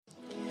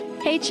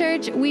Hey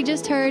church, we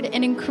just heard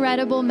an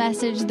incredible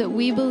message that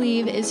we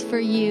believe is for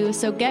you.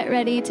 So get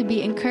ready to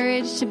be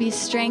encouraged, to be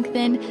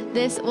strengthened.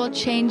 This will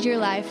change your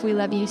life. We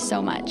love you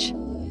so much.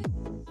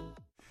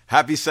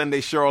 Happy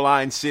Sunday,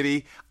 Shoreline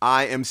City.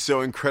 I am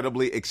so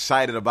incredibly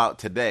excited about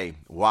today.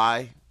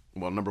 Why?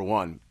 Well, number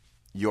one,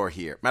 you're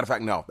here. Matter of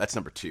fact, no, that's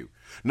number two.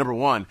 Number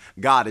one,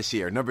 God is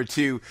here. Number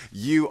two,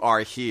 you are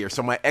here.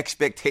 So my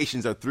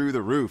expectations are through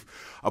the roof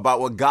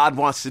about what God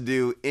wants to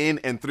do in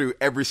and through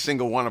every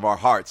single one of our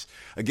hearts.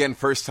 Again,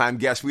 first-time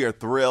guests, we are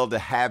thrilled to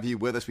have you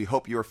with us. We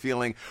hope you are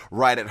feeling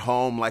right at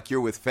home, like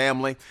you're with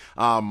family.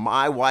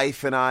 My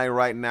wife and I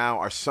right now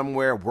are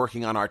somewhere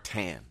working on our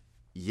tan.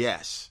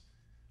 Yes,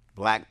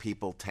 Black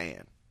people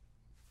tan.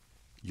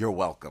 You're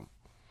welcome.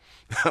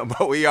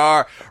 But we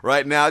are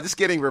right now just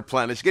getting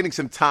replenished, getting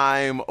some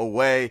time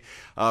away,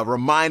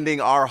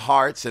 reminding our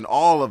hearts and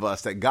all of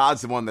us that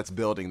God's the one that's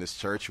building this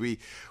church. We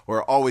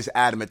were always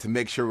adamant to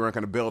make sure we weren't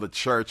going to build a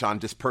church on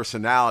just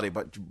personality,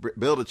 but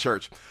build a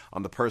church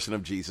on the person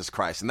of Jesus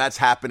Christ. And that's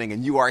happening,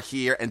 and you are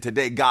here, and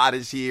today God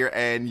is here,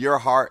 and your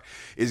heart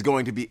is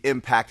going to be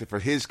impacted for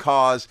his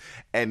cause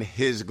and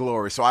his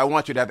glory. So I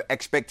want you to have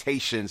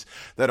expectations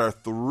that are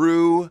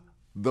through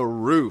the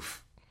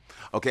roof.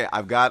 Okay,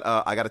 I got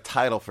a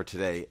title for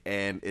today,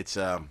 and it's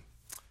a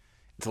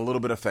little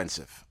bit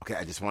offensive. Okay,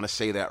 I just want to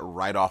say that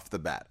right off the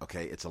bat.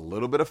 Okay, it's a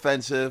little bit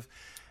offensive.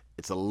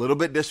 It's a little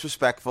bit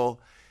disrespectful.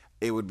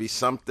 It would be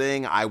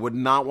something I would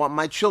not want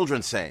my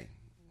children saying,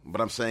 but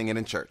I'm saying it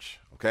in church.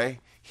 Okay,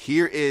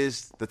 here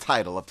is the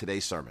title of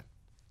today's sermon: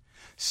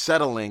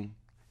 Settling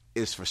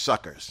is for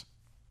suckers,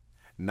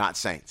 not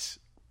saints.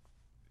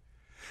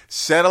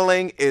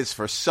 Settling is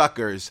for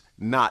suckers,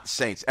 not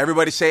saints.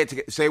 Everybody say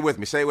it with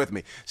me. Say it with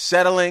me.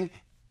 Settling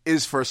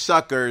is for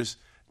suckers,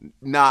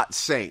 not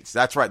saints.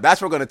 That's right.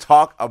 That's what we're going to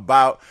talk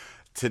about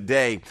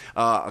today.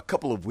 A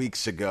couple of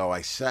weeks ago,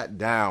 I sat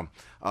down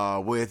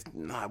with,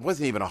 it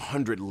wasn't even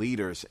 100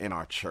 leaders in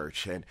our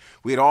church. And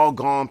we had all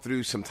gone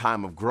through some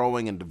time of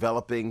growing and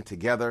developing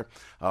together,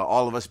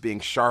 all of us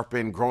being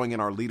sharpened, growing in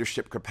our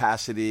leadership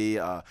capacity,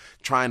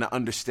 trying to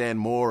understand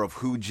more of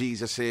who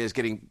Jesus is,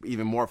 getting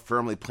even more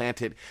firmly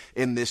planted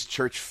in this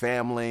church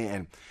family.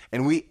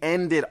 And we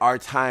ended our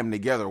time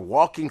together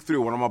walking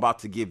through what I'm about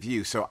to give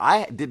you. So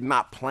I did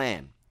not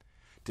plan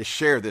to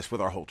share this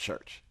with our whole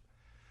church.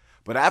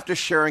 But after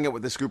sharing it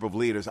with this group of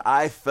leaders,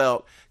 I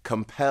felt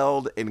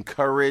compelled,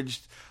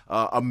 encouraged,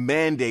 a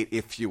mandate,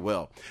 if you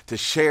will, to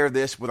share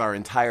this with our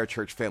entire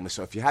church family.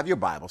 So if you have your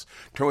Bibles,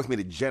 turn with me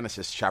to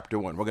Genesis chapter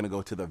 1. We're going to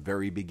go to the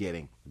very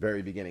beginning.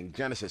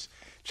 Genesis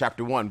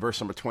chapter 1,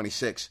 verse number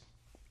 26.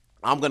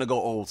 I'm going to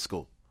go old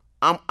school.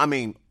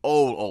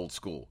 Old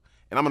school.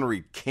 And I'm going to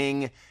read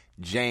King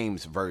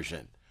James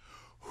Version.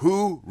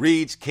 Who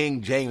reads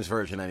King James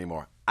Version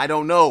anymore? I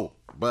don't know,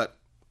 but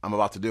I'm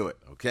about to do it,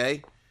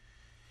 okay?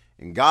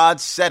 And God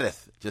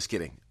saideth, just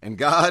kidding. And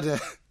God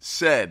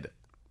said,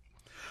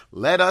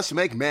 let us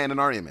make man in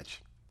our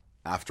image,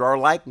 after our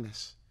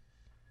likeness,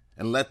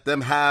 and let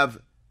them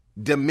have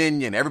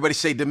dominion. Everybody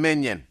say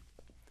dominion.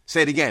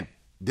 Say it again.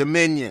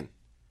 Dominion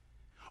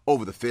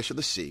over the fish of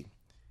the sea,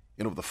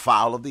 and over the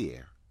fowl of the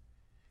air,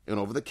 and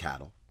over the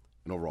cattle,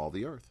 and over all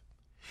the earth,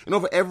 and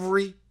over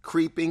every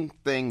creeping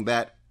thing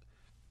that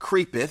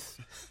creepeth.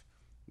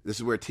 This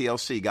is where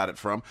TLC got it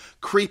from.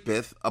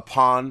 Creepeth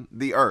upon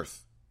the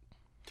earth.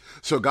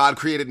 So God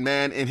created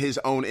man in his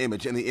own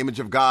image. In the image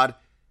of God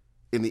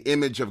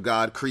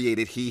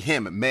created he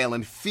him. Male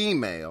and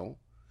female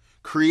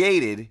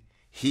created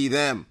he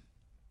them.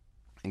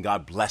 And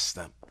God blessed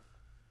them.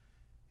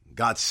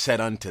 God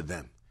said unto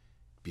them,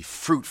 be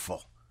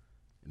fruitful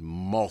and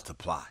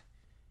multiply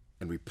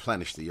and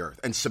replenish the earth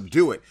and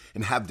subdue it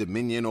and have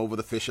dominion over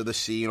the fish of the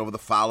sea and over the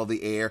fowl of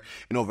the air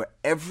and over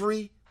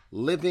every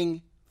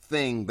living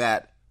thing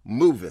that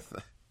moveth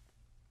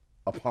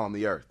upon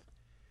the earth.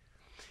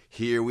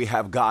 Here we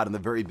have God in the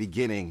very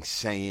beginning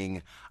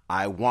saying,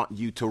 I want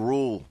you to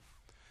rule.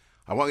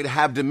 I want you to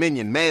have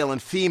dominion, male and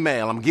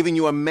female. I'm giving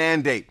you a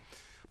mandate.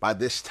 By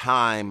this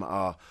time,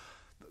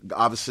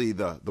 obviously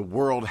the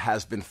world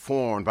has been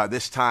formed. By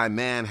this time,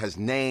 man has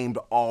named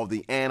all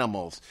the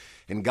animals.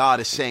 And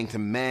God is saying to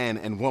man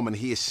and woman,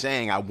 he is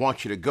saying, I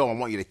want you to go. I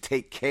want you to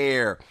take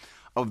care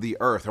of the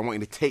earth. I want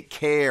you to take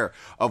care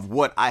of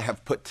what I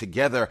have put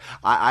together.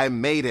 I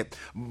made it,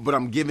 but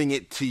I'm giving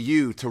it to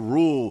you to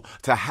rule,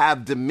 to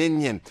have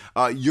dominion.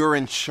 You're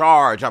in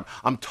charge.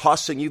 I'm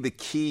tossing you the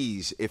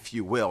keys, if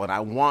you will, and I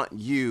want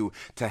you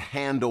to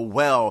handle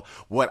well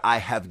what I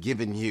have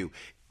given you.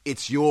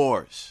 It's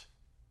yours.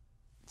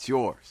 It's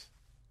yours.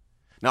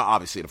 Now,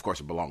 obviously, of course,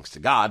 it belongs to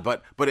God,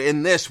 but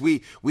in this,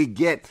 we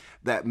get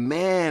that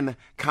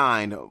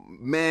mankind,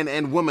 men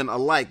and women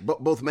alike,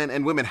 both men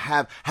and women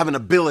have an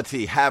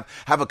ability, have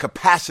a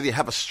capacity,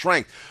 have a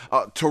strength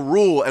to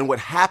rule. And what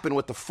happened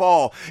with the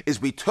fall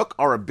is we took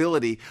our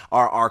ability,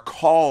 our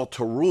call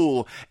to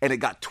rule, and it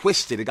got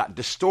twisted, it got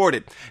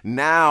distorted.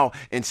 Now,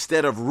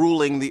 instead of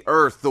ruling the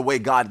earth the way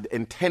God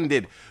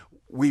intended,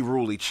 we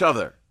rule each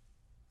other.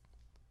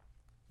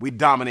 We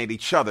dominate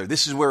each other.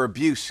 This is where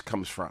abuse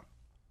comes from.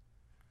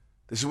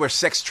 This is where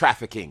sex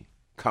trafficking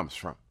comes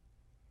from.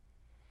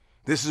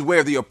 This is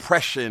where the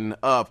oppression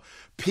of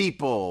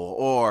people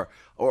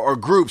or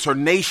groups or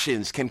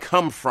nations can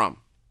come from.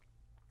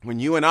 When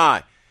you and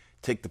I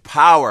take the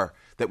power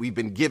that we've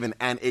been given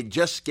and it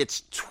just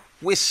gets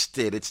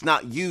twisted. It's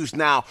not used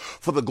now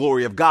for the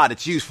glory of God.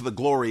 It's used for the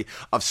glory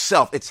of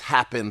self. It's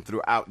happened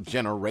throughout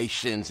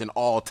generations in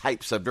all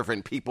types of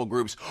different people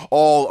groups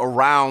all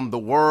around the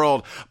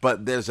world.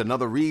 But there's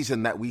another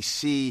reason that we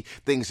see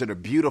things that are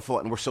beautiful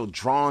and we're so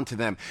drawn to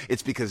them.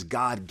 It's because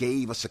God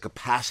gave us a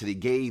capacity,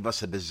 gave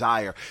us a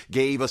desire,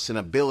 gave us an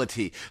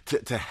ability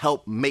to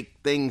help make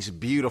things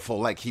beautiful.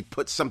 Like he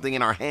puts something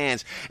in our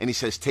hands and he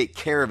says, take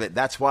care of it.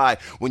 That's why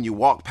when you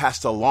walk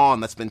past a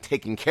lawn that's been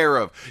taken care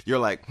of, you're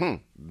like,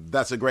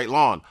 that's a great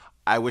lawn.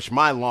 I wish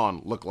my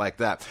lawn looked like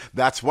that.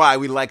 That's why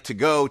we like to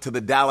go to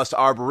the Dallas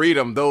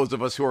Arboretum, those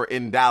of us who are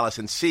in Dallas,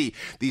 and see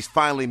these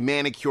finely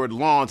manicured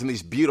lawns and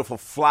these beautiful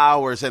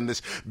flowers and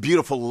this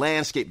beautiful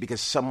landscape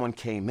because someone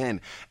came in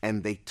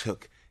and they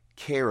took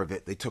care of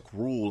it. They took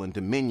rule and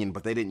dominion,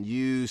 but they didn't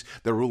use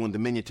their rule and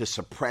dominion to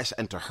suppress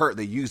and to hurt.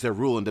 They used their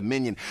rule and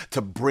dominion to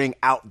bring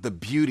out the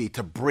beauty,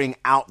 to bring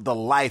out the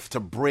life,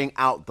 to bring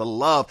out the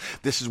love.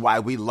 This is why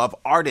we love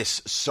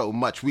artists so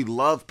much. We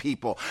love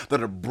people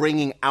that are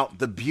bringing out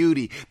the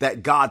beauty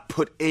that God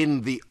put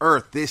in the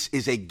earth. This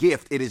is a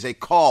gift. It is a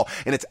call,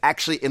 and it's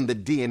actually in the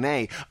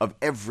DNA of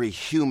every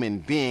human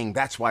being.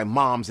 That's why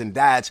moms and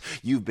dads,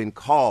 you've been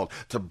called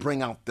to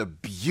bring out the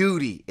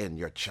beauty in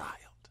your child.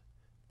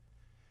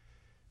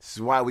 This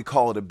is why we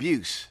call it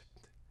abuse.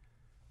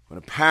 When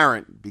a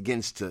parent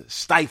begins to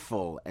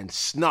stifle and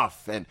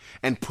snuff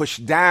and push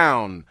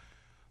down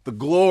the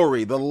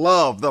glory, the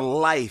love, the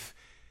life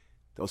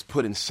that was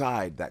put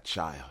inside that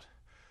child.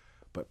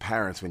 But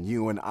parents, when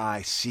you and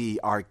I see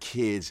our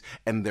kids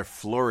and they're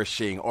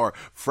flourishing, or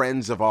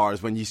friends of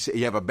ours, when you see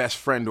you have a best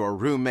friend or a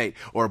roommate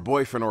or a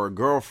boyfriend or a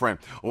girlfriend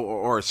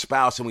or a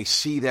spouse, and we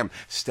see them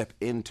step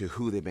into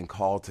who they've been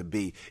called to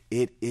be,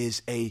 it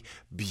is a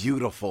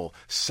beautiful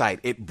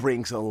sight. It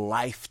brings a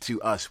life to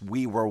us.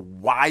 We were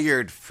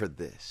wired for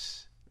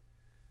this.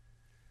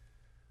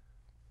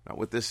 Now,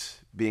 with this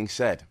being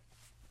said,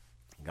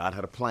 God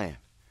had a plan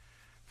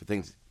for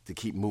things to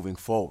keep moving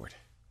forward.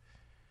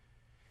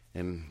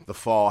 And the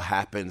fall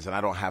happens, and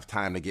I don't have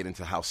time to get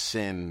into how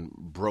sin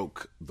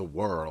broke the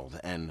world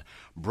and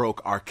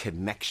broke our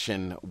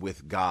connection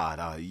with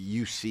God.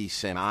 You see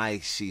sin, I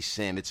see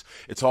sin.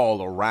 It's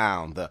all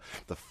around. The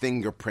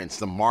fingerprints,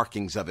 the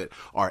markings of it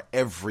are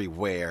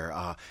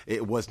everywhere.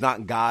 It was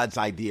not God's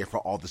idea for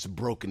all this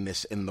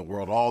brokenness in the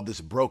world. All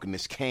this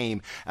brokenness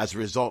came as a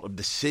result of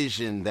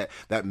decision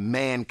that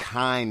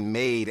mankind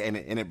made, and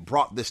it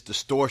brought this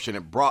distortion.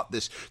 It brought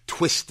this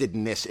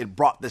twistedness. It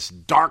brought this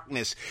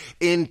darkness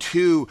into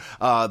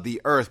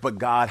the earth. But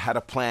God had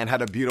a plan,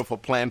 had a beautiful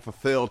plan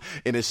fulfilled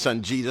in his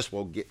son Jesus.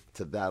 We'll get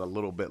to that a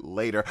little bit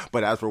later.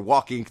 But as we're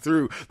walking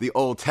through the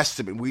Old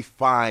Testament, we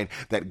find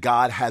that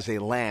God has a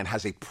land,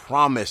 has a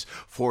promise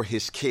for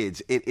his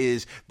kids. It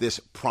is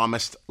this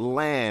promised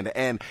land.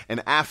 And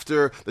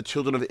after the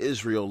children of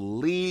Israel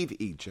leave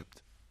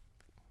Egypt,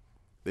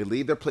 they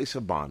leave their place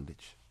of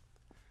bondage.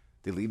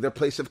 They leave their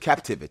place of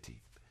captivity.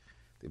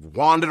 They've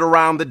wandered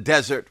around the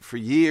desert for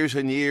years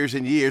and years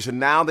and years, and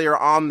now they are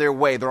on their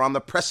way. They're on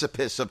the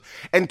precipice of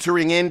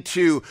entering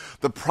into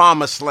the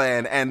promised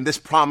land. And this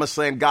promised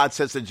land, God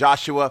says to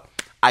Joshua,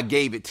 I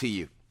gave it to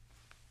you.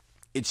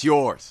 It's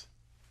yours.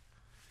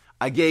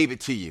 I gave it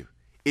to you.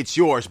 It's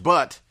yours,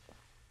 but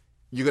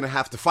you're going to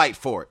have to fight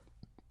for it.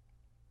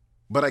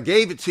 But I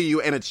gave it to you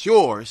and it's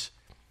yours,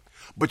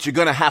 but you're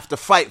going to have to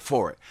fight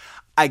for it.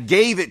 I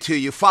gave it to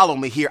you. Follow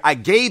me here. I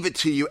gave it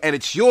to you and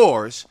it's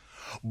yours,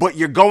 but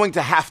you're going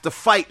to have to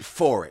fight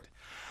for it.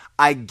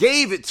 I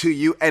gave it to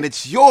you and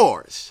it's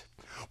yours,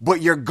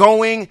 but you're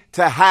going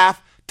to have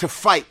to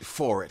fight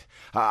for it.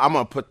 I'm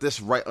going to put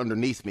this right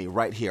underneath me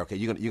right here. Okay,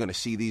 you're going to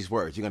see these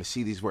words. You're going to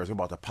see these words. They're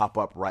about to pop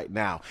up right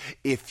now.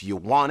 If you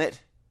want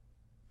it,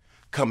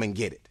 come and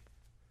get it.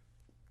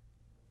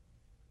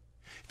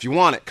 If you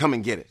want it, come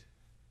and get it.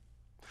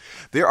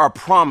 There are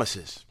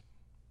promises.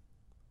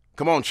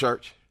 Come on,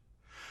 church.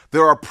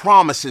 There are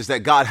promises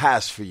that God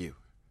has for you.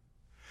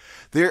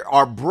 There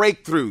are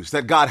breakthroughs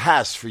that God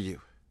has for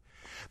you.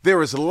 There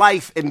is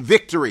life and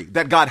victory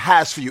that God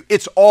has for you.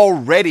 It's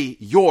already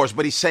yours.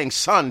 But he's saying,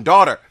 son,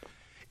 daughter,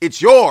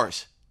 it's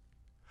yours.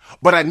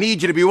 But I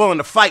need you to be willing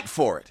to fight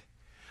for it.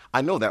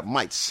 I know that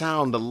might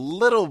sound a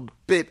little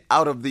bit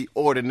out of the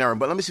ordinary,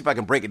 but let me see if I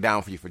can break it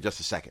down for you for just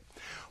a second.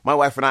 My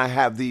wife and I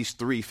have these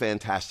 3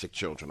 fantastic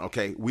children,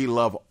 okay? We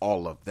love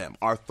all of them.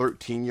 Our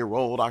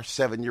 13-year-old, our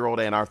 7-year-old,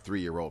 and our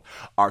 3-year-old.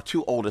 Our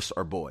 2 oldest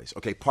are boys,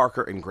 okay?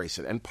 Parker and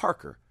Grayson. And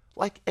Parker,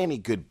 like any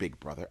good big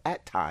brother,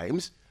 at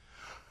times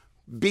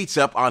beats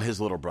up on his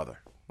little brother,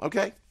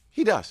 okay?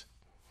 He does.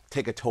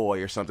 Take a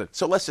toy or something.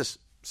 So let's just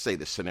say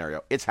this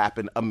scenario. It's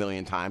happened a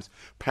million times.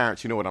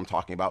 Parents, you know what I'm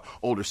talking about.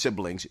 Older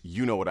siblings,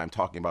 you know what I'm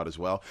talking about as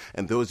well.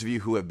 And those of you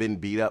who have been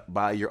beat up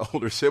by your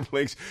older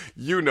siblings,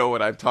 you know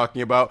what I'm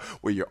talking about,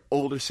 where your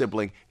older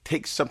sibling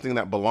takes something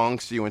that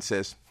belongs to you and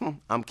says,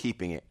 I'm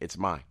keeping it. It's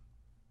mine.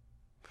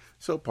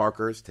 So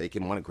Parker's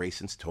taking one of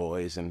Grayson's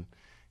toys and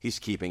he's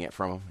keeping it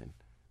from him. And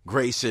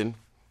Grayson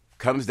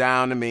comes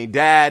down to me,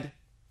 Dad,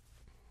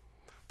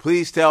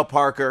 please tell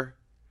Parker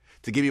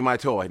to give you my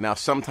toy. Now,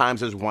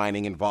 sometimes there's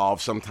whining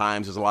involved.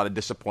 Sometimes there's a lot of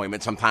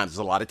disappointment. Sometimes there's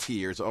a lot of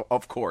tears,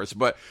 of course.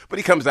 But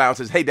he comes down and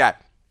says, hey, Dad,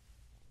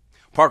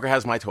 Parker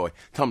has my toy.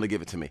 Tell him to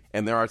give it to me.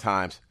 And there are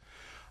times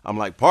I'm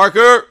like,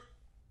 Parker,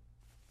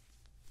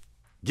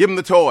 give him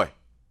the toy.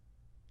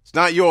 It's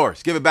not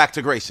yours. Give it back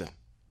to Grayson.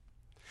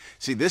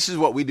 See, this is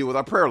what we do with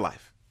our prayer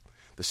life.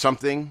 There's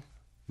something,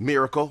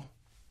 miracle,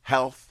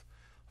 health,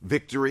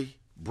 victory,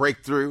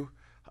 breakthrough,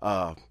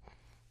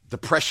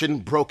 depression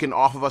broken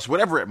off of us,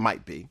 whatever it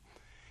might be.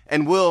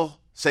 And we'll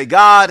say,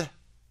 God,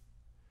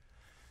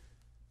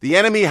 the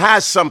enemy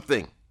has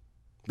something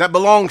that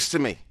belongs to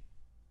me.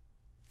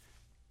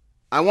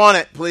 I want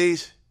it,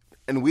 please.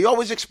 And we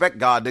always expect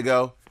God to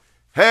go,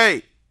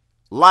 hey,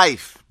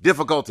 life,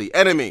 difficulty,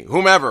 enemy,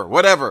 whomever,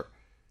 whatever,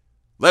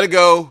 let it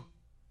go.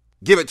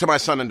 Give it to my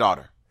son and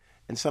daughter.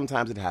 And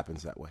sometimes it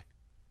happens that way.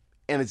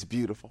 And it's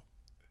beautiful.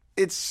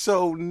 It's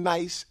so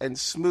nice and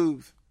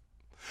smooth.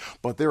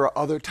 But there are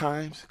other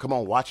times, come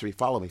on, watch me,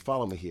 follow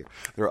me here.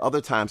 There are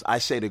other times I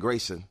say to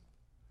Grayson,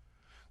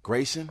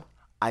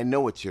 I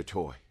know it's your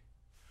toy.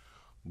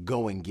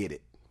 Go and get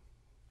it.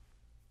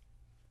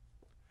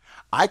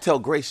 I tell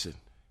Grayson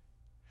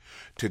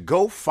to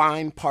go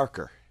find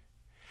Parker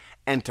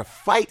and to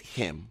fight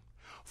him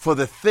for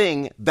the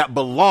thing that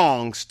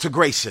belongs to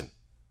Grayson.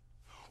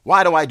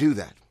 Why do I do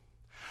that?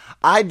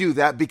 I do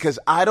that because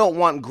I don't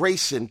want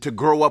Grayson to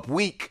grow up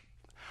weak.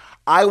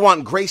 I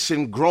want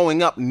Grayson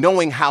growing up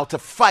knowing how to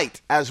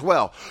fight as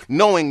well,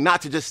 knowing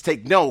not to just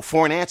take no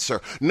for an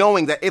answer,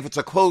 knowing that if it's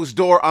a closed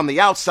door on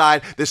the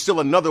outside, there's still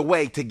another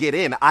way to get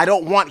in. I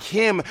don't want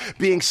him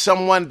being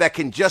someone that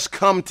can just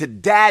come to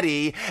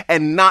daddy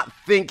and not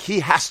think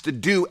he has to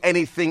do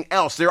anything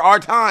else. There are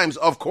times,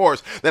 of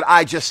course, that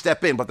I just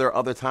step in, but there are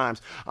other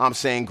times I'm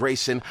saying,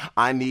 Grayson,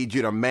 I need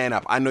you to man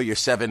up. I know you're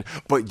 7,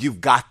 but you've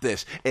got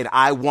this. And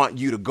I want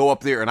you to go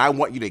up there and I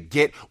want you to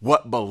get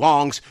what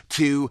belongs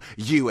to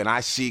you. And I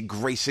see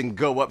Grayson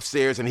go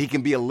upstairs and he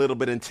can be a little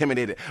bit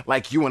intimidated,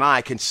 like you and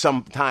I can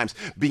sometimes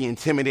be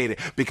intimidated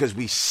because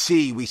we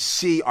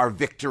see our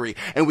victory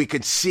and we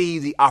can see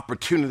the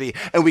opportunity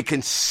and we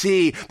can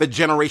see the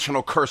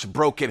generational curse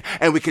broken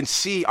and we can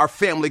see our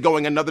family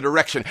going another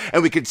direction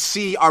and we can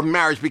see our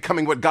marriage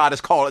becoming what God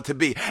has called it to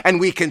be and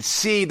we can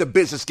see the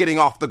business getting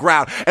off the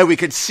ground and we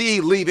can see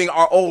leaving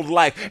our old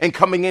life and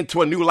coming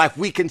into a new life.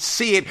 We can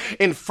see it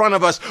in front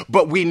of us,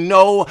 but we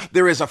know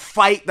there is a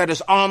fight that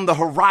is on the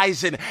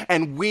horizon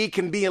and we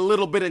can be a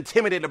little bit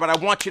intimidated, but I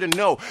want you to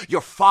know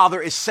your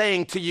Father is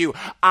saying to you,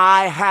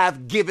 I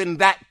have given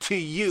that to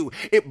you.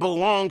 It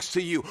belongs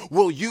to you.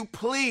 Will you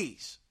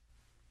please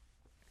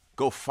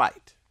go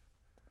fight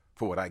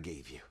for what I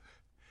gave you?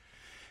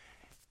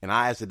 And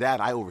I, as a dad,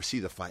 I oversee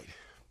the fight.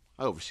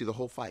 I oversee the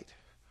whole fight.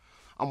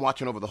 I'm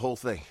watching over the whole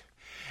thing.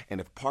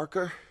 And if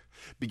Parker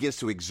begins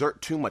to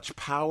exert too much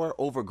power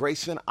over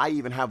Grayson, I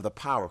even have the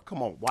power.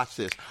 Come on, watch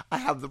this. I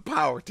have the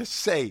power to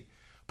say,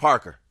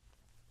 Parker,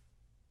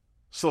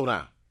 slow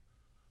down.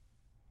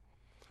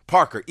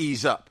 Parker,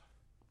 ease up.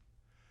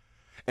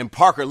 And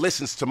Parker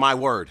listens to my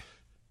word.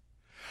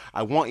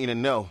 I want you to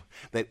know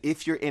that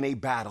if you're in a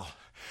battle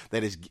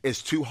that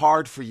is too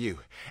hard for you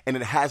and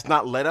it has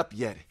not let up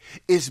yet,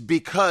 it's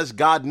because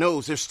God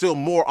knows there's still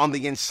more on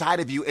the inside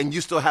of you and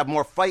you still have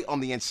more fight on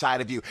the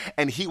inside of you,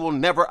 and he will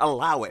never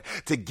allow it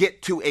to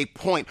get to a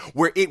point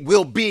where it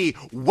will be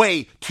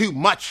way too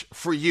much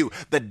for you.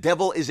 The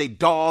devil is a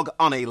dog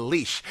on a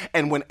leash,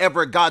 and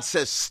whenever God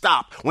says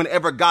stop,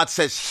 whenever God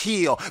says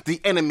heal,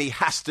 the enemy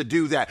has to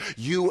do that.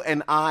 You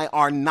and I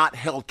are not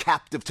held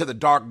captive to the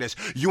darkness.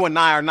 You and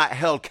I are not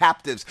held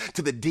captives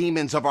to the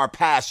demons of our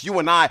past. You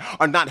and I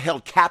are not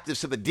held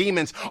captives to the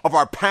demons of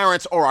our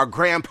parents or our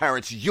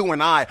grandparents. You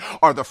and I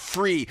are the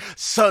free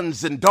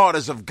sons and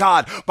daughters of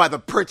God by the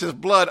purchased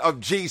blood of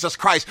Jesus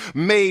Christ,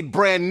 made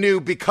brand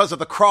new because of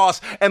the cross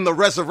and the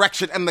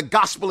resurrection, and the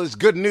gospel is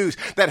good news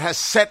that has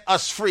set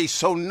us free.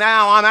 So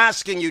now I'm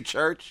asking you,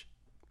 church,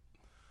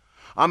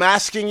 I'm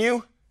asking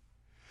you,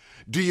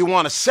 do you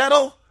want to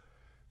settle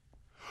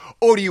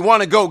or do you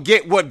want to go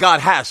get what God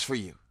has for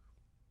you?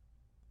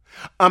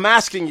 I'm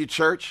asking you,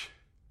 church,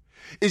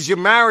 is your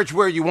marriage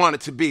where you want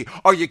it to be?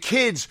 Are your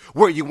kids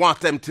where you want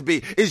them to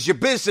be? Is your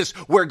business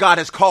where God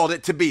has called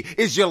it to be?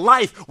 Is your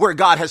life where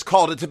God has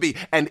called it to be?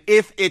 And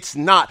if it's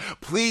not,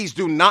 please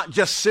do not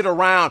just sit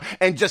around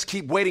and just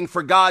keep waiting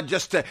for God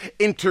just to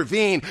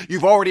intervene.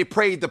 You've already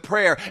prayed the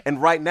prayer,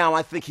 and right now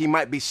I think he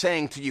might be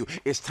saying to you,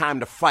 it's time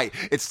to fight.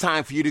 It's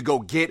time for you to go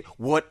get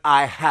what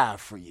I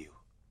have for you.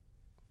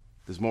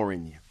 There's more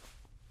in you.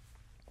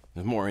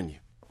 There's more in you.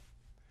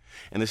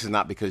 And this is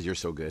not because you're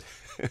so good.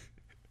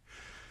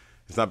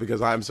 It's not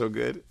because I'm so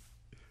good.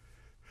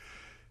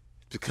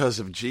 It's because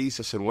of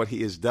Jesus and what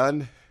he has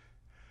done,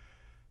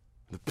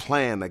 the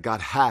plan that God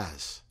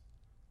has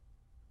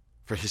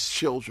for his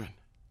children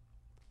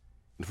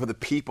and for the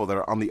people that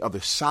are on the other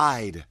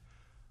side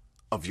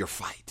of your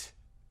fight.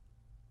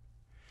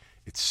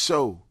 It's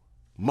so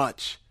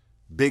much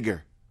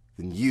bigger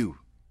than you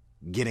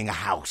getting a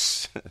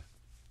house.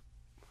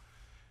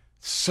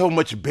 So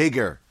much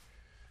bigger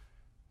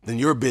than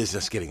your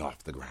business getting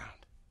off the ground.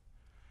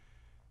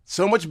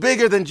 So much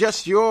bigger than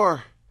just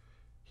your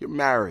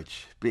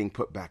marriage being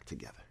put back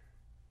together.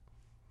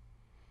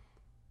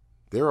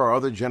 There are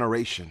other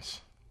generations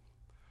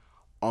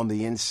on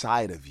the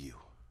inside of you.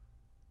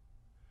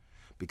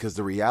 Because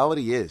the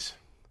reality is,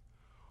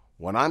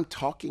 when I'm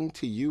talking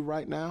to you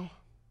right now,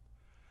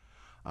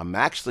 I'm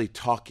actually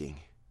talking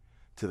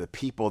to the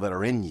people that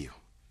are in you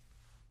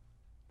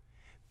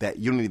that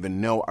you don't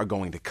even know are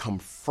going to come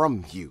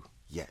from you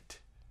yet.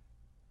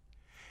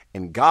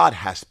 And God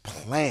has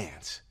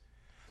plans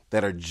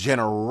that are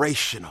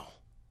generational.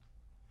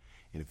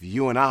 And if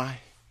you and I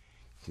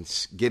can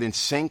get in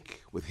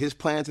sync with his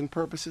plans and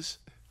purposes,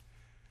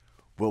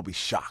 we'll be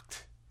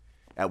shocked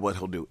at what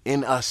he'll do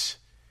in us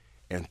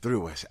and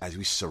through us as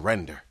we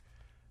surrender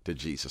to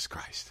Jesus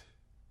Christ.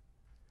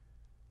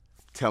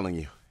 I'm telling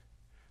you,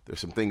 there's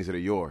some things that are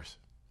yours,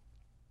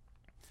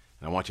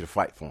 and I want you to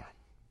fight for them.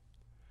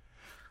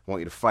 I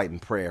want you to fight in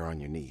prayer on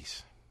your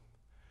knees.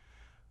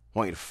 I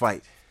want you to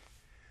fight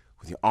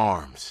with your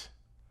arms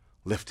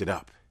lifted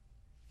up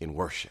in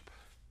worship.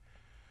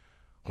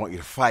 I want you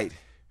to fight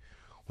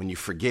when you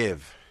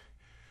forgive,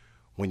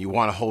 when you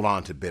want to hold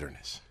on to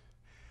bitterness.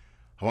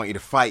 I want you to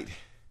fight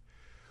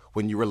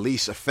when you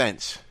release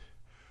offense,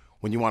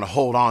 when you want to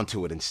hold on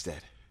to it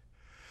instead.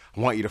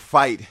 I want you to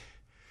fight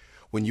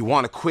when you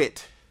want to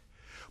quit,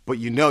 but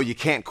you know you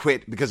can't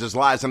quit because there's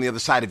lies on the other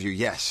side of your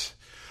yes.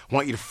 I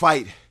want you to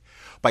fight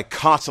by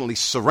constantly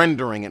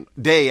surrendering and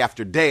day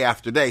after day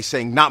after day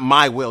saying, not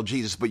my will,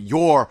 Jesus, but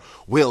your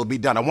will be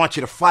done. I want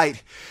you to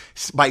fight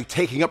by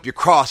taking up your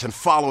cross and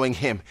following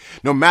him,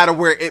 no matter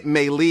where it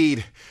may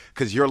lead,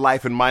 because your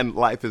life and my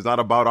life is not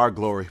about our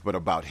glory, but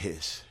about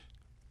his.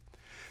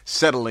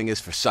 Settling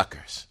is for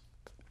suckers,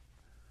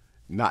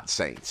 not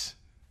saints.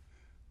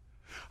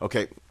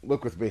 Okay,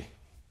 look with me.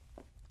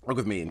 Look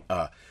with me in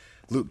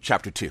Luke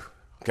chapter 2.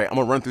 Okay, I'm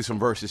going to run through some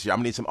verses here. I'm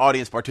going to need some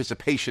audience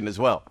participation as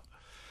well.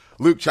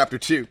 Luke chapter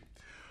 2,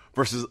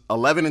 verses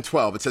 11 and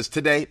 12. It says,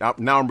 today,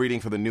 now I'm reading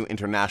for the New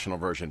International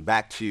Version,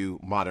 back to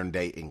modern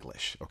day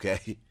English,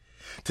 okay?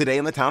 Today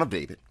in the town of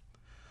David,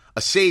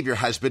 a Savior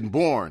has been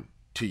born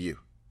to you.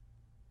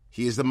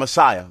 He is the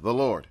Messiah, the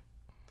Lord.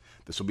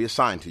 This will be a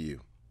sign to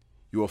you.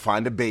 You will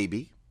find a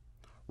baby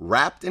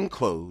wrapped in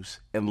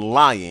clothes and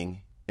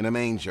lying in a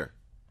manger.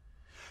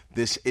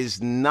 This is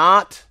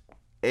not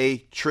a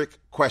trick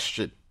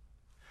question.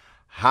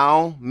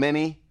 How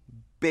many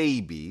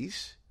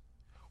babies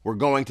were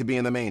going to be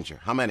in the manger?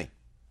 How many?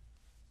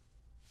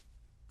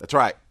 That's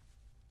right.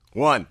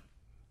 One.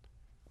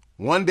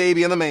 One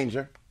baby in the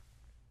manger.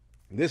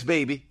 This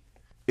baby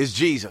is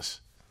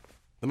Jesus,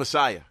 the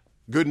Messiah.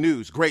 Good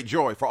news, great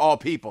joy for all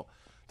people.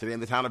 Today in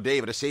the town of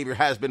David, a Savior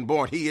has been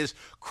born. He is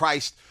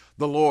Christ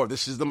the Lord.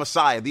 This is the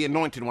Messiah, the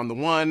anointed one, the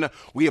one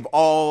we have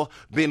all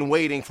been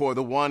waiting for,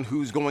 the one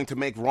who's going to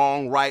make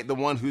wrong right, the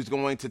one who's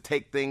going to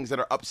take things that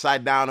are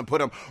upside down and put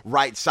them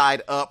right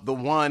side up, the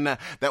one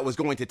that was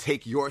going to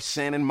take your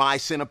sin and my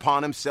sin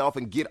upon himself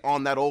and get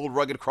on that old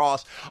rugged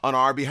cross on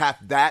our behalf.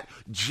 That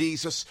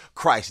Jesus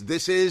Christ.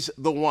 This is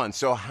the one.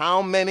 So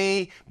how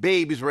many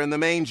babies were in the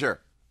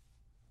manger?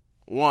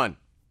 One.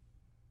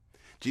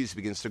 Jesus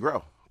begins to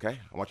grow. Okay,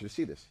 I want you to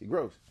see this. He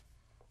grows.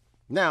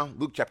 Now,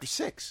 Luke chapter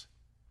 6,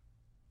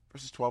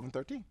 verses 12 and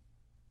 13.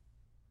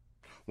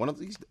 One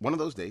of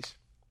those days,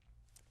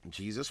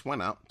 Jesus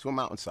went out to a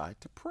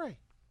mountainside to pray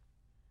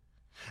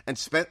and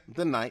spent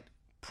the night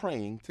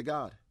praying to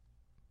God.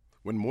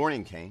 When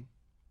morning came,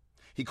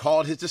 he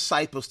called his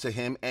disciples to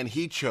him, and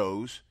he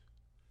chose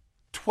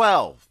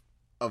 12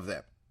 of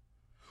them,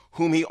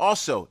 whom he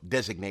also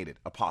designated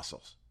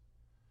apostles.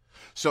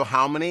 So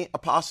how many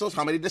apostles,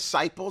 how many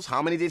disciples,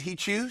 how many did he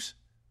choose?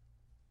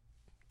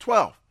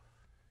 12.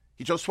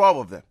 He chose 12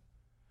 of them.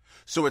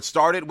 So it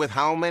started with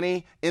how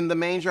many in the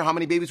manger? How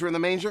many babies were in the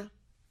manger?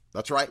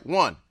 That's right,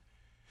 1.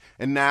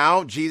 And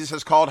now Jesus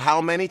has called how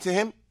many to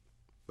him?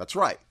 That's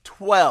right,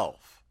 12.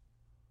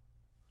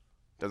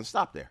 Doesn't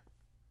stop there.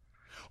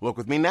 Look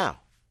with me now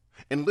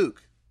in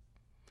Luke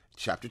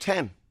chapter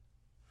 10.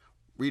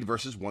 Read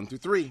verses 1 through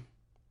 3.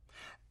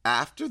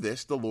 After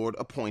this, the Lord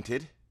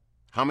appointed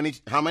how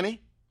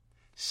many?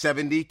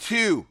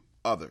 72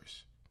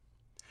 others,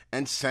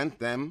 and sent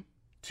them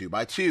 2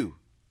 by 2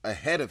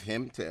 ahead of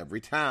him to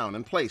every town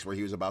and place where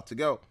he was about to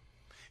go.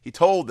 He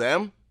told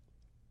them,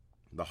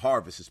 the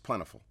harvest is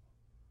plentiful,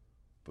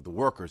 but the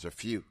workers are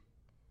few.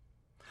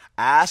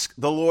 Ask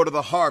the Lord of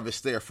the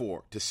harvest,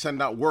 therefore, to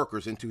send out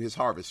workers into his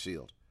harvest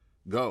field.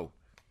 Go.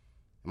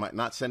 Am I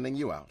not sending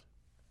you out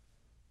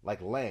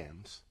like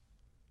lambs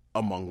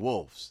among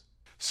wolves?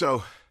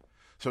 So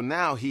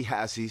now he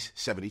has these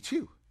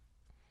 72.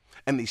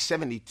 And these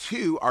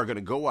 72 are going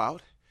to go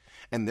out,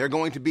 and they're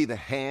going to be the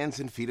hands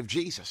and feet of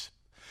Jesus.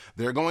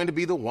 They're going to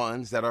be the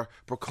ones that are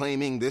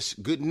proclaiming this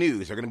good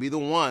news. They're going to be the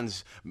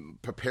ones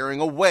preparing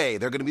a way.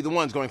 They're going to be the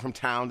ones going from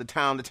town to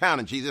town to town.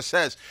 And Jesus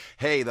says,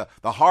 hey, the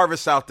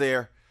harvest out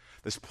there,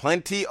 there's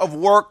plenty of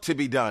work to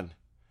be done.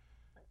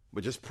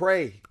 But just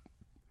pray.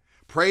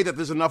 Pray that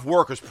there's enough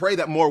workers. Pray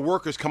that more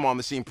workers come on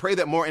the scene. Pray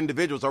that more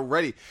individuals are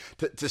ready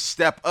to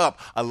step up.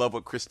 I love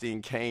what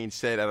Christine Kane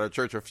said at our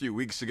church a few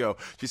weeks ago.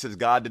 She says,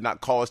 God did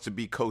not call us to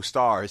be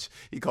co-stars.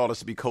 He called us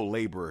to be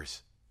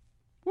co-laborers.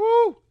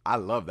 Woo! I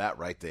love that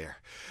right there.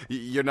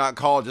 You're not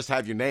called just to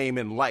have your name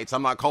in lights.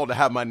 I'm not called to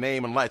have my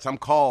name in lights. I'm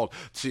called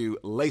to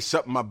lace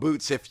up my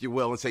boots, if you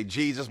will, and say,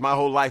 Jesus, my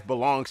whole life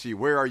belongs to you.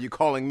 Where are you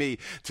calling me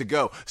to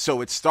go?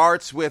 So it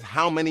starts with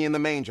how many in the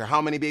manger?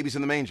 How many babies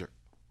in the manger?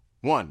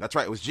 1. That's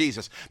right. It was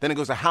Jesus. Then it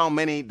goes to how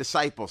many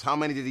disciples? How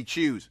many did he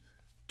choose?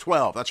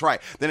 12. That's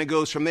right. Then it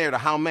goes from there to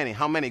how many?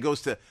 How many? It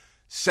goes to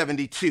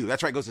 72.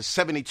 That's right. It goes to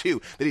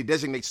 72 that he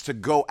designates to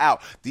go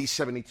out. These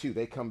 72,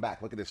 they come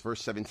back. Look at this,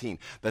 verse 17.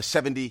 The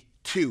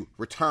 72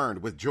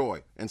 returned with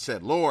joy and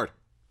said, Lord,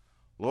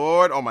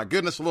 oh my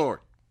goodness,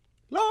 Lord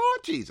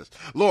Jesus,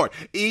 Lord,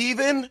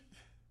 even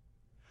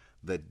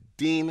the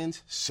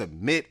demons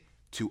submit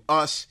to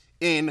us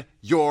in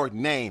your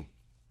name.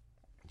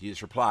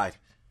 Jesus replied,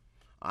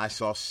 I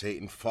saw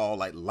Satan fall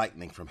like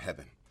lightning from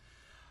heaven.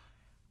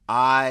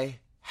 I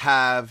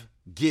have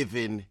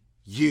given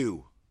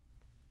you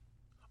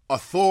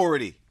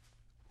authority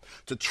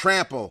to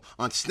trample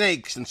on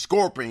snakes and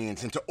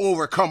scorpions and to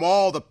overcome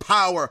all the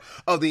power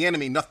of the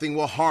enemy. Nothing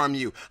will harm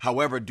you.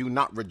 However, do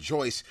not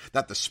rejoice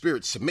that the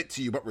spirits submit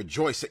to you, but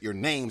rejoice that your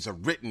names are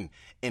written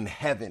in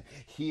heaven.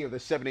 Here, the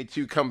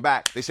 72 come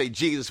back. They say,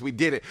 Jesus, we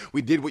did it.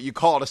 We did what you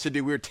called us to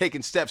do. We were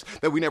taking steps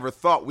that we never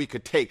thought we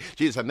could take.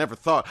 Jesus, I never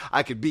thought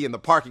I could be in the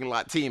parking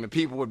lot team and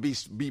people would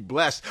be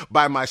blessed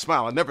by my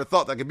smile. I never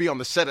thought that I could be on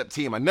the setup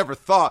team. I never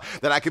thought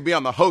that I could be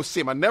on the host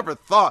team. I never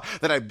thought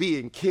that I'd be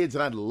in kids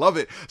and I'd love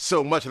it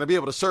so much and I'd be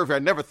able to serve here. I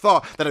never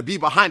thought that I'd be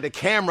behind a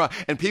camera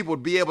and people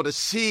would be able to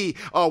see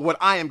what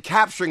I am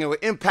capturing and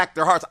would impact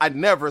their hearts. I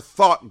never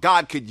thought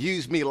God could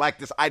use me like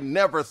this. I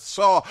never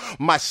saw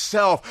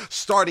myself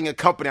starting a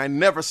company. I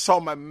never saw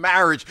my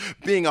marriage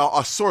being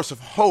a source of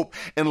hope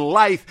and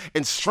life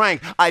and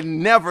strength. I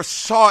never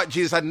saw it,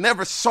 Jesus. I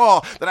never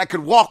saw that I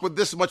could walk with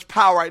this much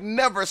power. I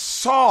never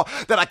saw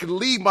that I could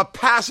leave my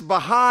past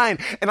behind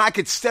and I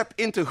could step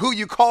into who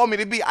you call me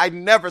to be. I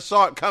never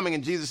saw it coming.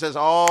 And Jesus says,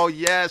 oh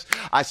yes,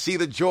 I see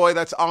the joy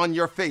that's on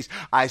your face.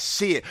 I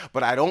see it,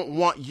 but I don't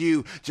want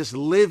you just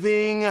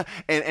living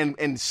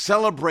and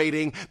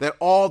celebrating that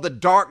all the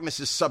darkness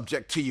is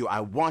subject to you.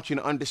 I want you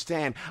to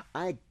understand,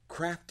 I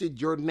crafted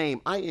your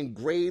name. I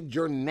engraved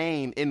your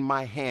name in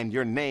my hand.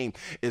 Your name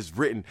is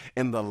written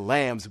in the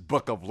Lamb's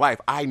book of life.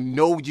 I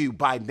know you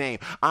by name.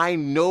 I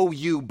know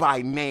you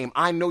by name.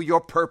 I know your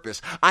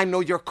purpose. I know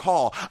your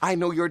call. I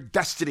know your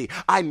destiny.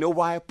 I know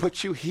why I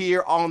put you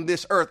here on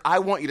this earth. I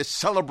want you to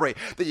celebrate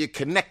that you're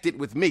connected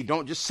with me.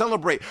 Don't just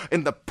celebrate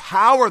in the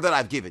power that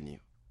I've given you.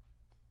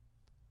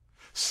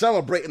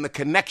 Celebrate in the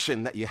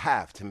connection that you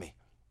have to me.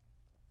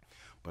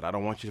 But I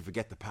don't want you to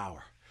forget the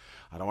power.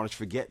 I don't want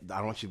you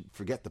to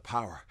forget the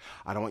power.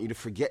 I don't want you to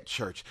forget,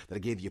 church, that I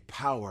gave you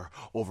power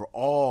over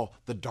all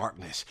the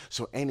darkness.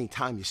 So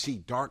anytime you see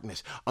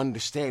darkness,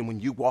 understand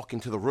when you walk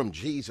into the room,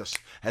 Jesus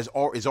is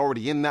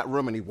already in that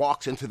room and he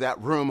walks into that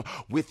room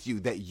with you,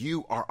 that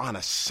you are on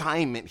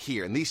assignment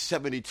here. And these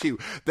 72,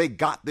 they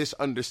got this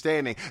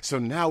understanding. So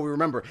now we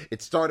remember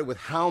it started with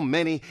how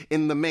many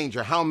in the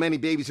manger, how many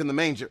babies in the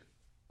manger?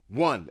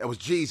 1. That was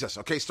Jesus.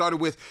 Okay,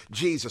 started with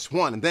Jesus,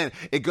 1. And then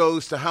it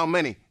goes to how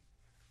many?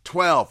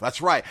 12.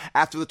 That's right.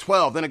 After the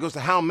 12, then it goes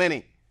to how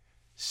many?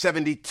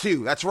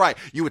 72. That's right.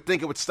 You would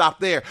think it would stop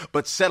there,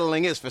 but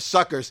settling is for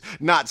suckers,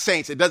 not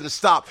saints. It doesn't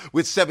stop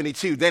with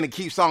 72. Then it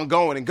keeps on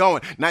going and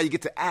going. Now you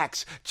get to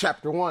Acts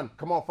chapter 1.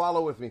 Come on,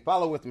 follow with me.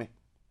 Follow with me.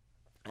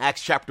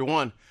 Acts chapter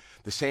 1.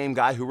 The same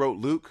guy who wrote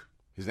Luke,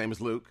 his name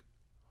is Luke,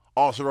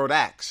 also wrote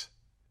Acts.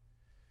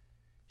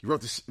 He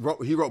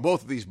wrote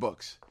both of these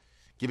books,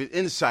 giving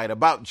insight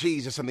about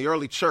Jesus and the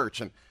early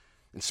church, and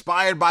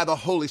inspired by the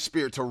Holy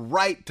Spirit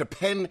to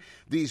pen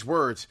these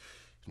words.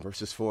 In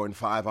verses 4 and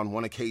 5, on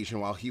one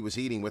occasion while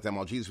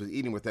Jesus was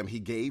eating with them, he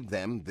gave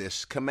them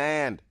this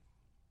command.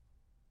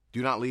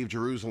 Do not leave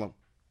Jerusalem,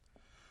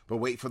 but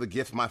wait for the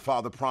gift my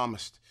Father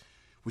promised,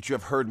 which you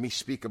have heard me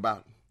speak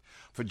about.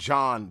 For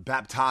John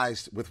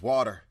baptized with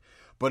water,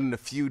 but in a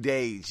few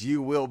days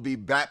you will be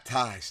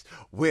baptized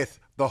with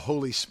the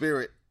Holy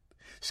Spirit.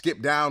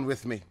 Skip down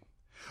with me.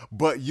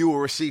 But you will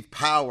receive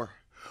power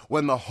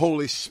when the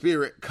Holy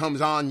Spirit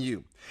comes on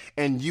you,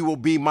 and you will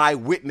be my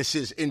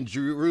witnesses in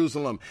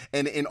Jerusalem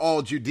and in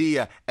all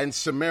Judea and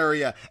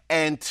Samaria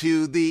and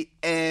to the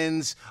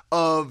ends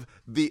of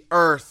the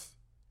earth.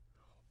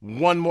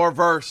 One more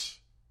verse.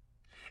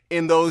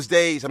 In those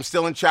days, I'm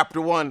still in chapter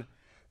 1,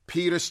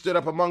 Peter stood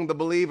up among the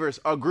believers,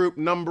 a group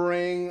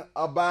numbering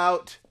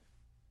about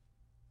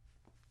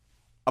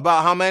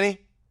how many?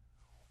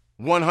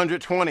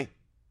 120.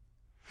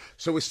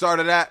 So we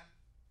started at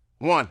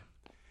 1.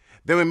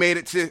 Then we made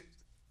it to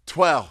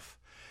 12.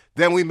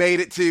 Then we made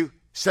it to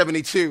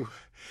 72.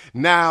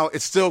 Now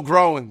it's still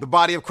growing. The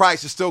body of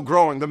Christ is still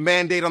growing. The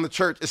mandate on the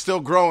church is still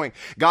growing.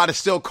 God is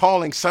still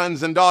calling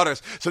sons and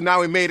daughters. So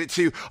now we made it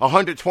to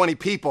 120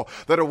 people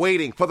that are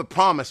waiting for the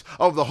promise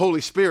of the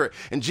Holy Spirit.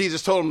 And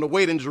Jesus told them to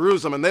wait in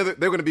Jerusalem, and they're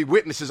going to be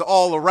witnesses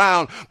all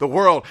around the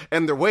world.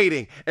 And they're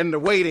waiting, and they're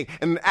waiting.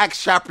 And in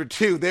Acts chapter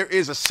 2, there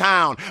is a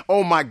sound.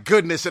 Oh my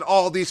goodness. And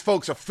all these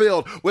folks are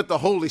filled with the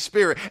Holy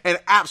Spirit, and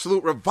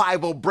absolute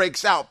revival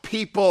breaks out.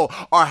 People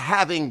are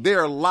having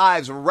their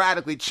lives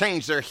radically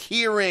changed. They're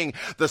hearing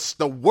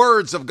the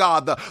words of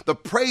God, the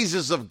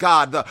praises of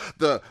God,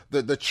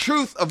 the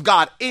truth of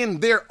God in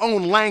their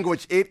own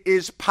language. It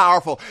is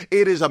powerful.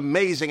 It is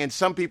amazing. And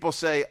some people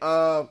say,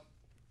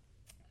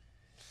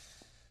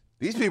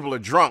 these people are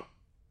drunk.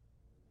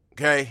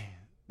 Okay?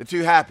 They're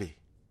too happy.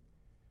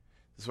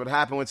 This is what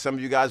happened when some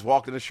of you guys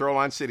walked into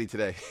Shoreline City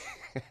today.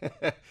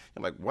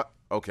 I'm like, what?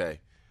 Okay.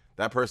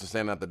 That person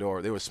standing at the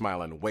door, they were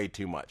smiling way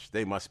too much.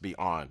 They must be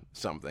on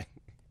something.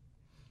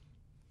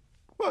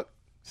 Look,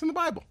 it's in the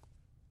Bible.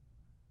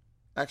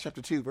 Acts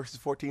chapter 2, verses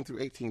 14 through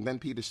 18. Then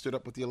Peter stood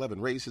up with the 11,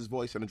 raised his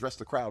voice, and addressed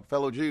the crowd.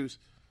 Fellow Jews,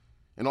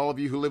 and all of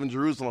you who live in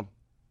Jerusalem,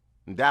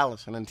 in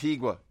Dallas, and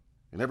Antigua,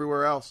 and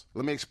everywhere else,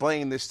 let me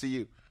explain this to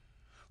you.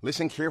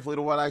 Listen carefully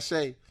to what I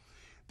say.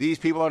 These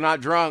people are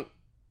not drunk.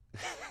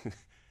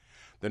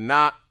 They're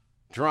not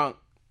drunk.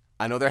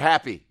 I know they're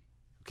happy,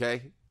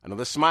 okay? I know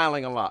they're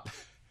smiling a lot.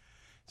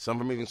 Some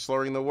of them even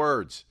slurring the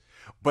words.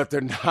 But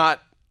they're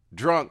not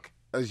drunk,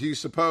 as you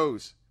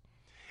suppose.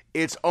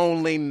 It's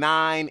only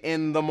 9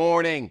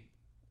 a.m.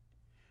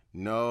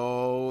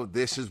 No,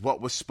 this is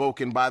what was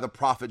spoken by the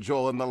prophet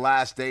Joel in the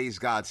last days,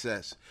 God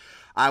says.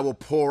 I will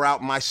pour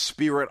out my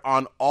spirit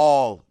on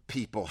all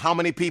people. How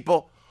many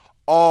people?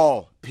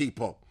 All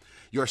people.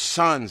 Your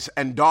sons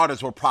and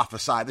daughters will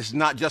prophesy. This is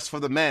not just for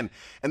the men,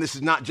 and this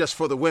is not just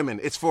for the women.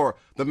 It's for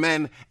the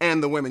men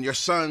and the women. Your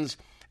sons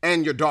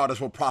and your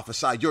daughters will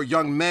prophesy. Your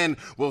young men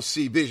will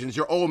see visions.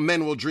 Your old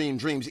men will dream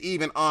dreams,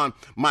 even on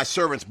my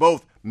servants,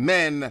 both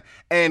men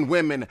and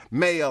women,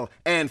 male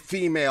and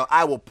female.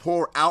 I will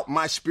pour out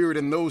my spirit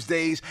in those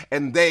days,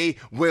 and they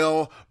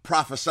will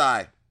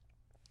prophesy.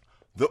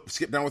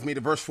 Skip down with me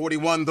to verse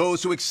 41.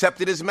 Those who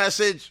accepted his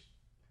message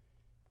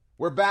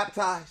were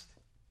baptized.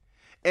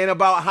 And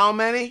about how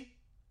many?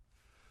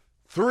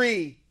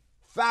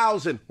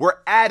 3,000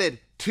 were added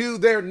to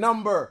their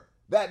number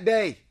that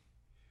day.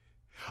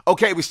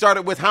 Okay, we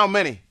started with how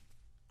many?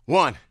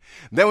 1.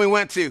 Then we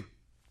went to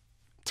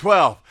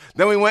 12.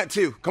 Then we went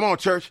to, come on,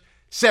 church,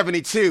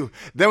 72.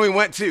 Then we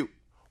went to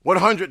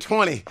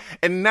 120.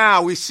 And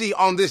now we see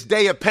on this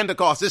day of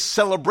Pentecost, this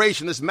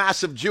celebration, this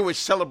massive Jewish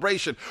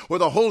celebration where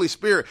the Holy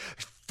Spirit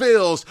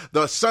fills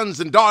the sons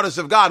and daughters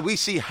of God. We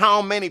see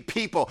how many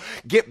people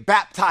get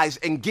baptized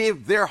and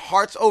give their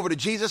hearts over to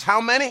Jesus. How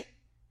many?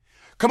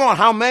 Come on,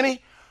 how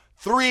many?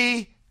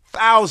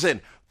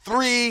 3,000.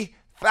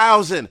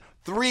 3,000.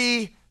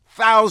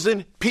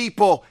 3,000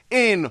 people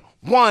in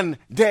one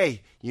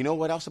day. You know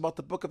what else about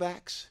the book of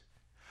Acts?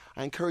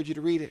 I encourage you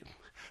to read it,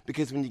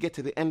 because when you get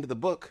to the end of the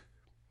book,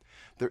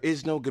 there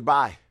is no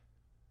goodbye.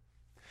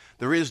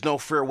 There is no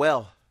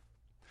farewell.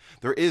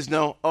 There is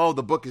no, oh,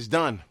 the book is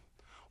done.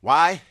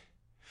 Why?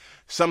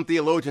 Some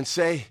theologians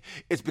say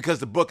it's because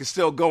the book is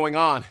still going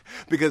on,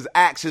 because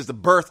Acts is the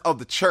birth of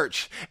the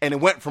church, and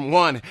it went from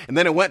 1, and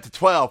then it went to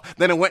 12,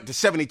 then it went to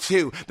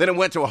 72, then it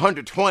went to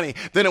 120,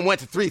 then it went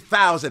to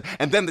 3,000,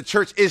 and then the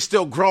church is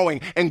still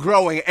growing and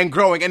growing and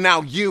growing, and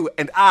now you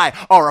and I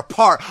are a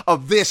part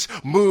of this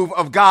move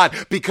of God,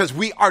 because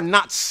we are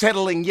not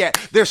settling yet.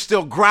 There's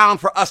still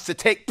ground for us to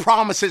take,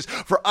 promises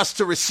for us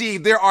to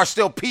receive. There are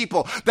still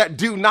people that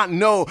do not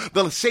know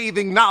the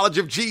saving knowledge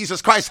of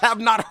Jesus Christ, have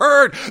not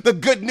heard the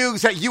good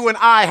news that you and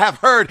I have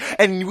heard,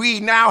 and we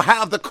now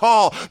have the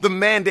call, the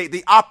mandate,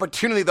 the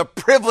opportunity, the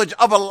privilege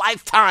of a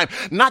lifetime,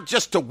 not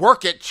just to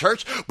work at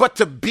church, but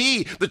to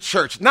be the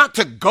church, not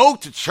to go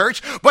to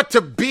church, but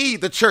to be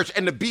the church,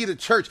 and to be the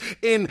church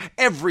in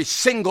every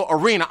single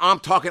arena.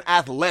 I'm talking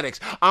athletics.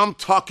 I'm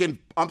talking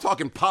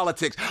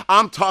politics.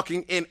 I'm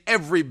talking in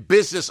every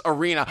business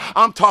arena.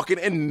 I'm talking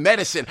in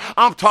medicine.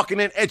 I'm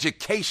talking in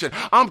education.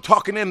 I'm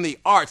talking in the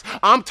arts.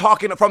 I'm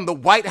talking from the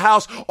White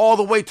House all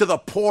the way to the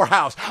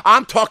poorhouse.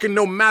 I'm talking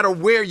no matter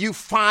where you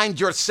find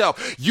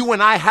yourself. You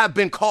and I have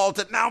been called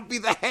to now be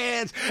the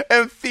hands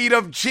and feet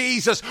of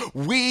Jesus.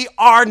 We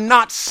are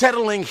not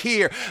settling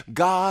here.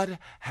 God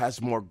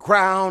has more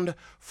ground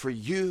for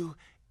you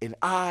and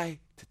I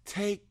to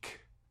take,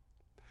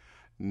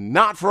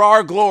 not for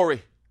our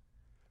glory,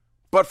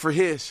 but for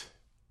his.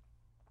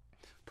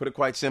 Put it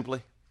quite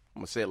simply,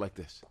 I'm going to say it like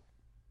this.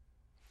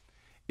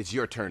 It's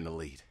your turn to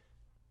lead.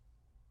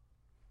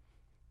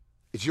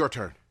 It's your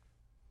turn.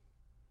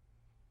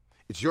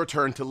 It's your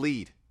turn to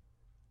lead.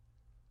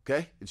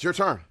 Okay? It's your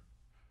turn.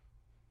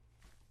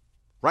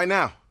 Right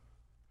now.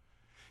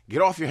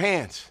 Get off your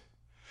hands.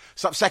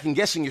 Stop second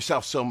guessing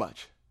yourself so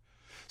much.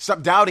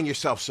 Stop doubting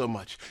yourself so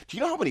much. Do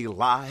you know how many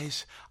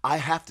lies I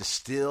have to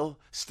still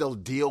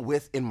deal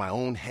with in my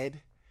own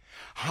head?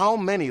 how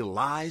many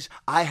lies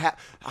I have,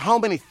 how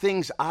many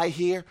things I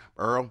hear.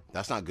 Earl,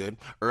 that's not good.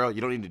 Earl, you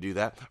don't need to do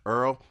that.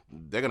 Earl,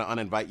 they're going to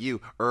uninvite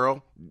you.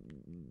 Earl,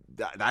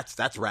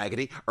 that's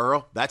raggedy.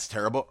 Earl, that's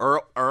terrible.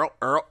 Earl.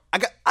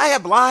 I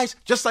have lies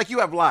just like you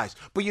have lies.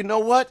 But you know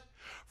what?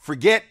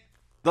 Forget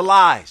the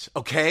lies,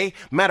 okay?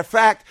 Matter of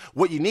fact,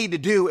 what you need to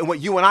do and what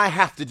you and I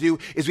have to do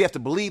is we have to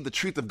believe the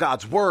truth of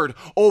God's word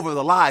over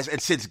the lies.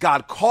 And since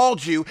God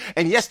called you,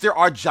 and yes, there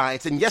are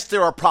giants, and yes,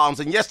 there are problems,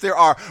 and yes, there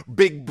are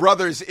big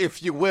brothers,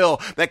 if you will,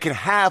 that can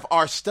have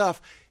our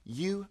stuff,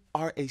 you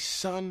are a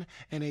son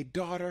and a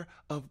daughter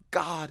of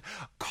God,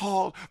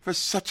 called for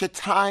such a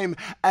time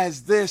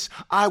as this.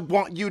 I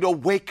want you to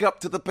wake up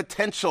to the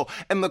potential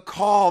and the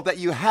call that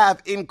you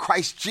have in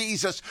Christ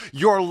Jesus,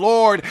 your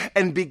Lord,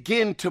 and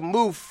begin to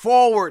move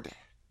forward.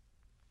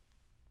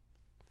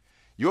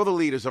 You're the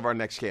leaders of our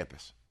next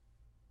campus.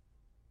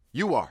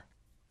 You are.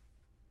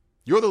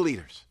 You're the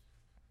leaders.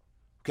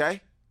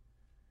 Okay?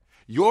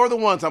 You're the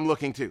ones I'm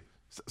looking to.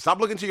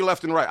 Stop looking to your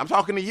left and right. I'm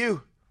talking to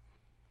you.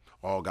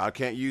 Oh, God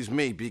can't use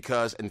me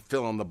because, and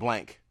fill in the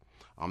blank.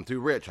 I'm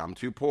too rich. I'm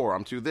too poor.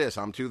 I'm too this.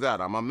 I'm too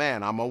that. I'm a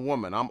man. I'm a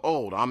woman. I'm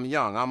old. I'm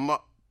young.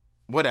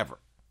 Whatever.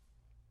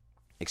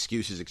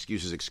 Excuses. I just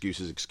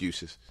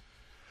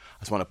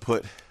want to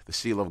put the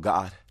seal of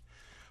God,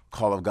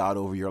 call of God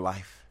over your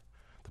life,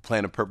 the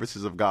plan and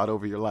purposes of God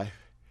over your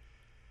life.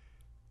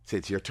 Say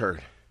it's your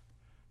turn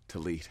to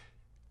lead.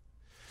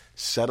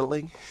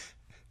 Settling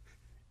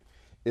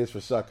is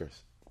for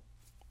suckers,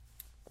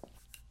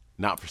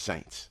 not for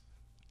saints.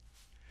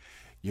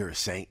 You're a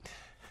saint.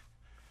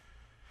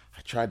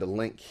 I tried to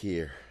link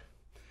here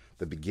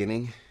the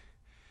beginning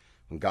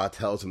when God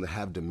tells him to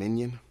have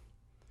dominion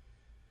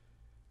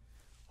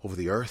over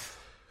the earth,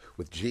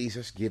 with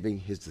Jesus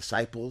giving his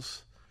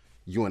disciples,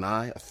 you and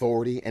I,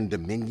 authority and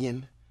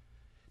dominion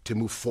to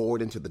move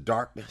forward into the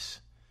darkness.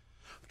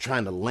 I'm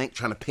trying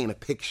to paint a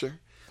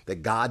picture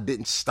that God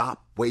didn't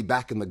stop way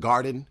back in the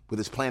garden with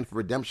his plan for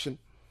redemption.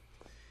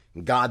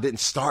 And God didn't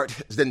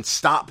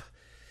stop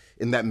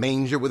in that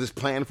manger with his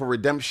plan for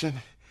redemption.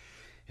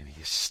 And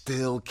he is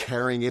still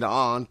carrying it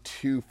on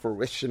to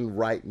fruition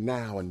right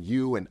now. And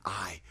you and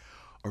I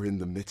are in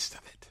the midst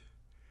of it.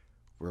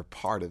 We're a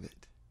part of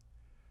it.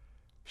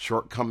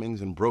 Shortcomings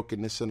and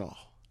brokenness and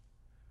all.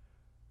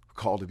 We're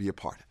called to be a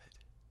part of it.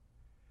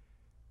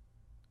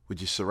 Would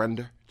you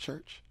surrender,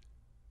 church?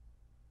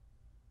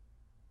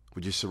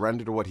 Would you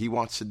surrender to what he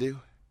wants to do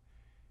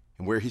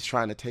and where he's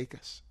trying to take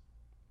us?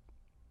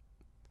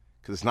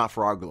 Because it's not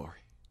for our glory.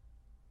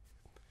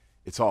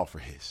 It's all for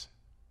his.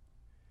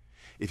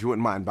 If you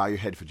wouldn't mind, bow your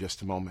head for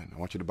just a moment. I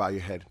want you to bow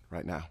your head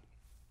right now.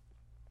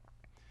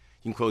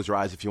 You can close your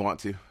eyes if you want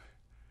to.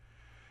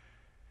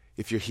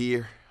 If you're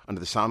here under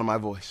the sound of my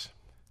voice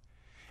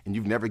and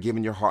you've never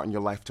given your heart and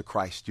your life to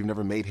Christ, you've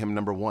never made him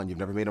number one, you've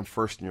never made him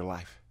first in your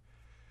life,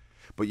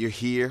 but you're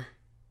here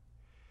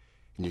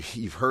and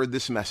you've heard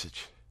this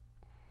message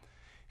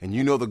and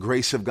you know the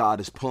grace of God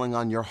is pulling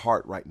on your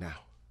heart right now.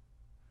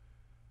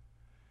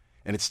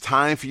 And it's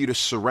time for you to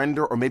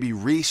surrender or maybe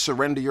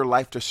re-surrender your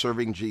life to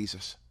serving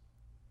Jesus.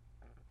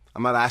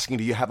 I'm not asking,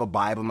 do you have a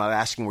Bible? I'm not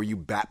asking, were you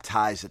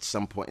baptized at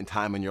some point in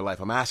time in your life?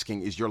 I'm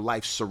asking, is your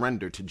life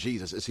surrendered to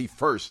Jesus? Is he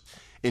first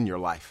in your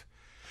life?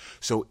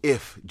 So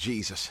if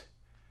Jesus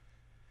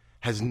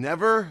has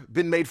never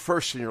been made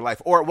first in your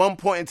life, or at one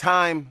point in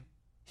time,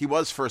 he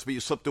was first, but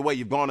you slipped away.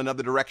 You've gone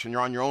another direction.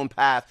 You're on your own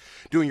path,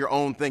 doing your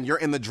own thing. You're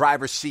in the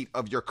driver's seat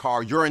of your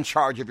car. You're in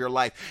charge of your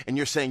life, and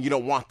you're saying you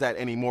don't want that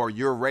anymore.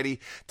 You're ready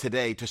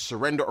today to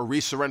surrender or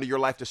re-surrender your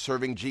life to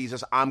serving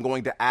Jesus. I'm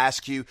going to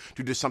ask you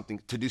to do something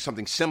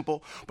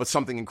simple, but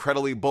something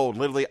incredibly bold.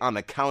 Literally on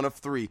the count of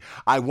 3,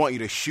 I want you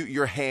to shoot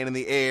your hand in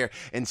the air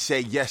and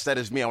say, yes, that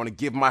is me. I want to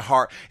give my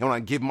heart and I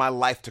want to give my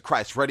life to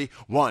Christ. Ready?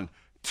 1,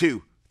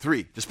 2,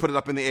 3. Just put it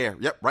up in the air.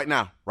 Yep, right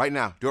now.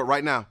 Do it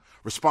right now.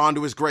 Respond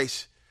to his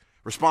grace.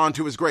 Respond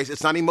to his grace.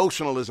 It's not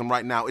emotionalism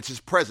right now. It's his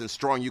presence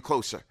drawing you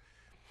closer.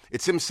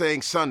 It's him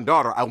saying, son,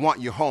 daughter, I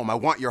want you home. I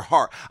want your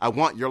heart. I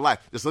want your life.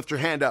 Just lift your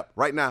hand up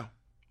right now.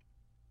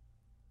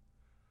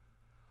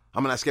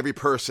 I'm going to ask every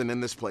person in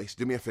this place,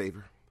 do me a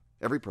favor.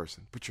 Every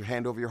person, put your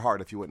hand over your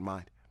heart if you wouldn't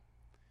mind.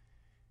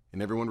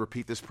 And everyone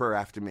repeat this prayer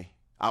after me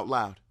out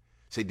loud.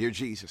 Say, dear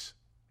Jesus,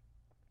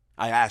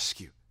 I ask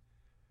you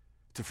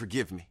to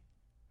forgive me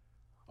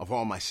of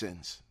all my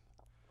sins.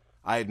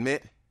 I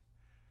admit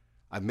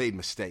I've made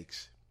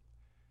mistakes.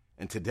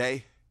 And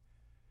today,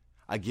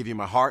 I give you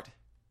my heart.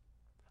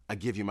 I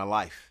give you my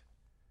life.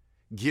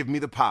 Give me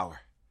the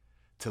power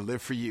to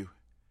live for you.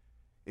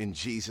 In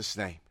Jesus'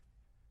 name,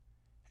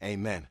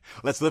 amen.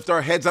 Let's lift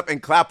our heads up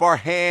and clap our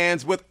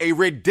hands with a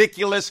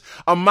ridiculous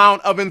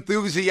amount of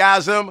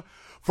enthusiasm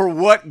for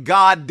what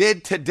God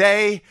did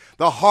today,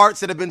 the hearts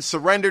that have been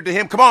surrendered to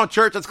him. Come on,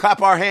 church, let's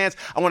clap our hands.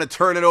 I want to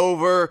turn it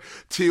over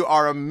to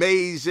our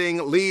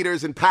amazing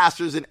leaders and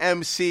pastors and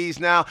MCs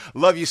now.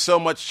 Love you so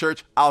much,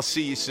 church. I'll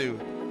see you soon.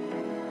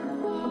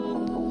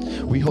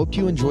 We hope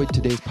you enjoyed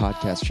today's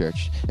podcast,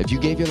 church. If you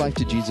gave your life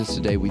to Jesus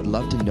today, we'd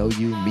love to know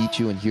you, meet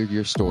you, and hear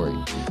your story.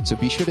 So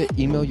be sure to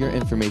email your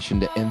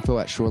information to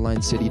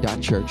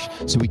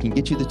info@shorelinecity.church so we can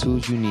get you the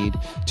tools you need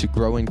to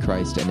grow in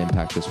Christ and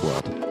impact this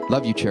world.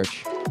 Love you,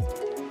 church.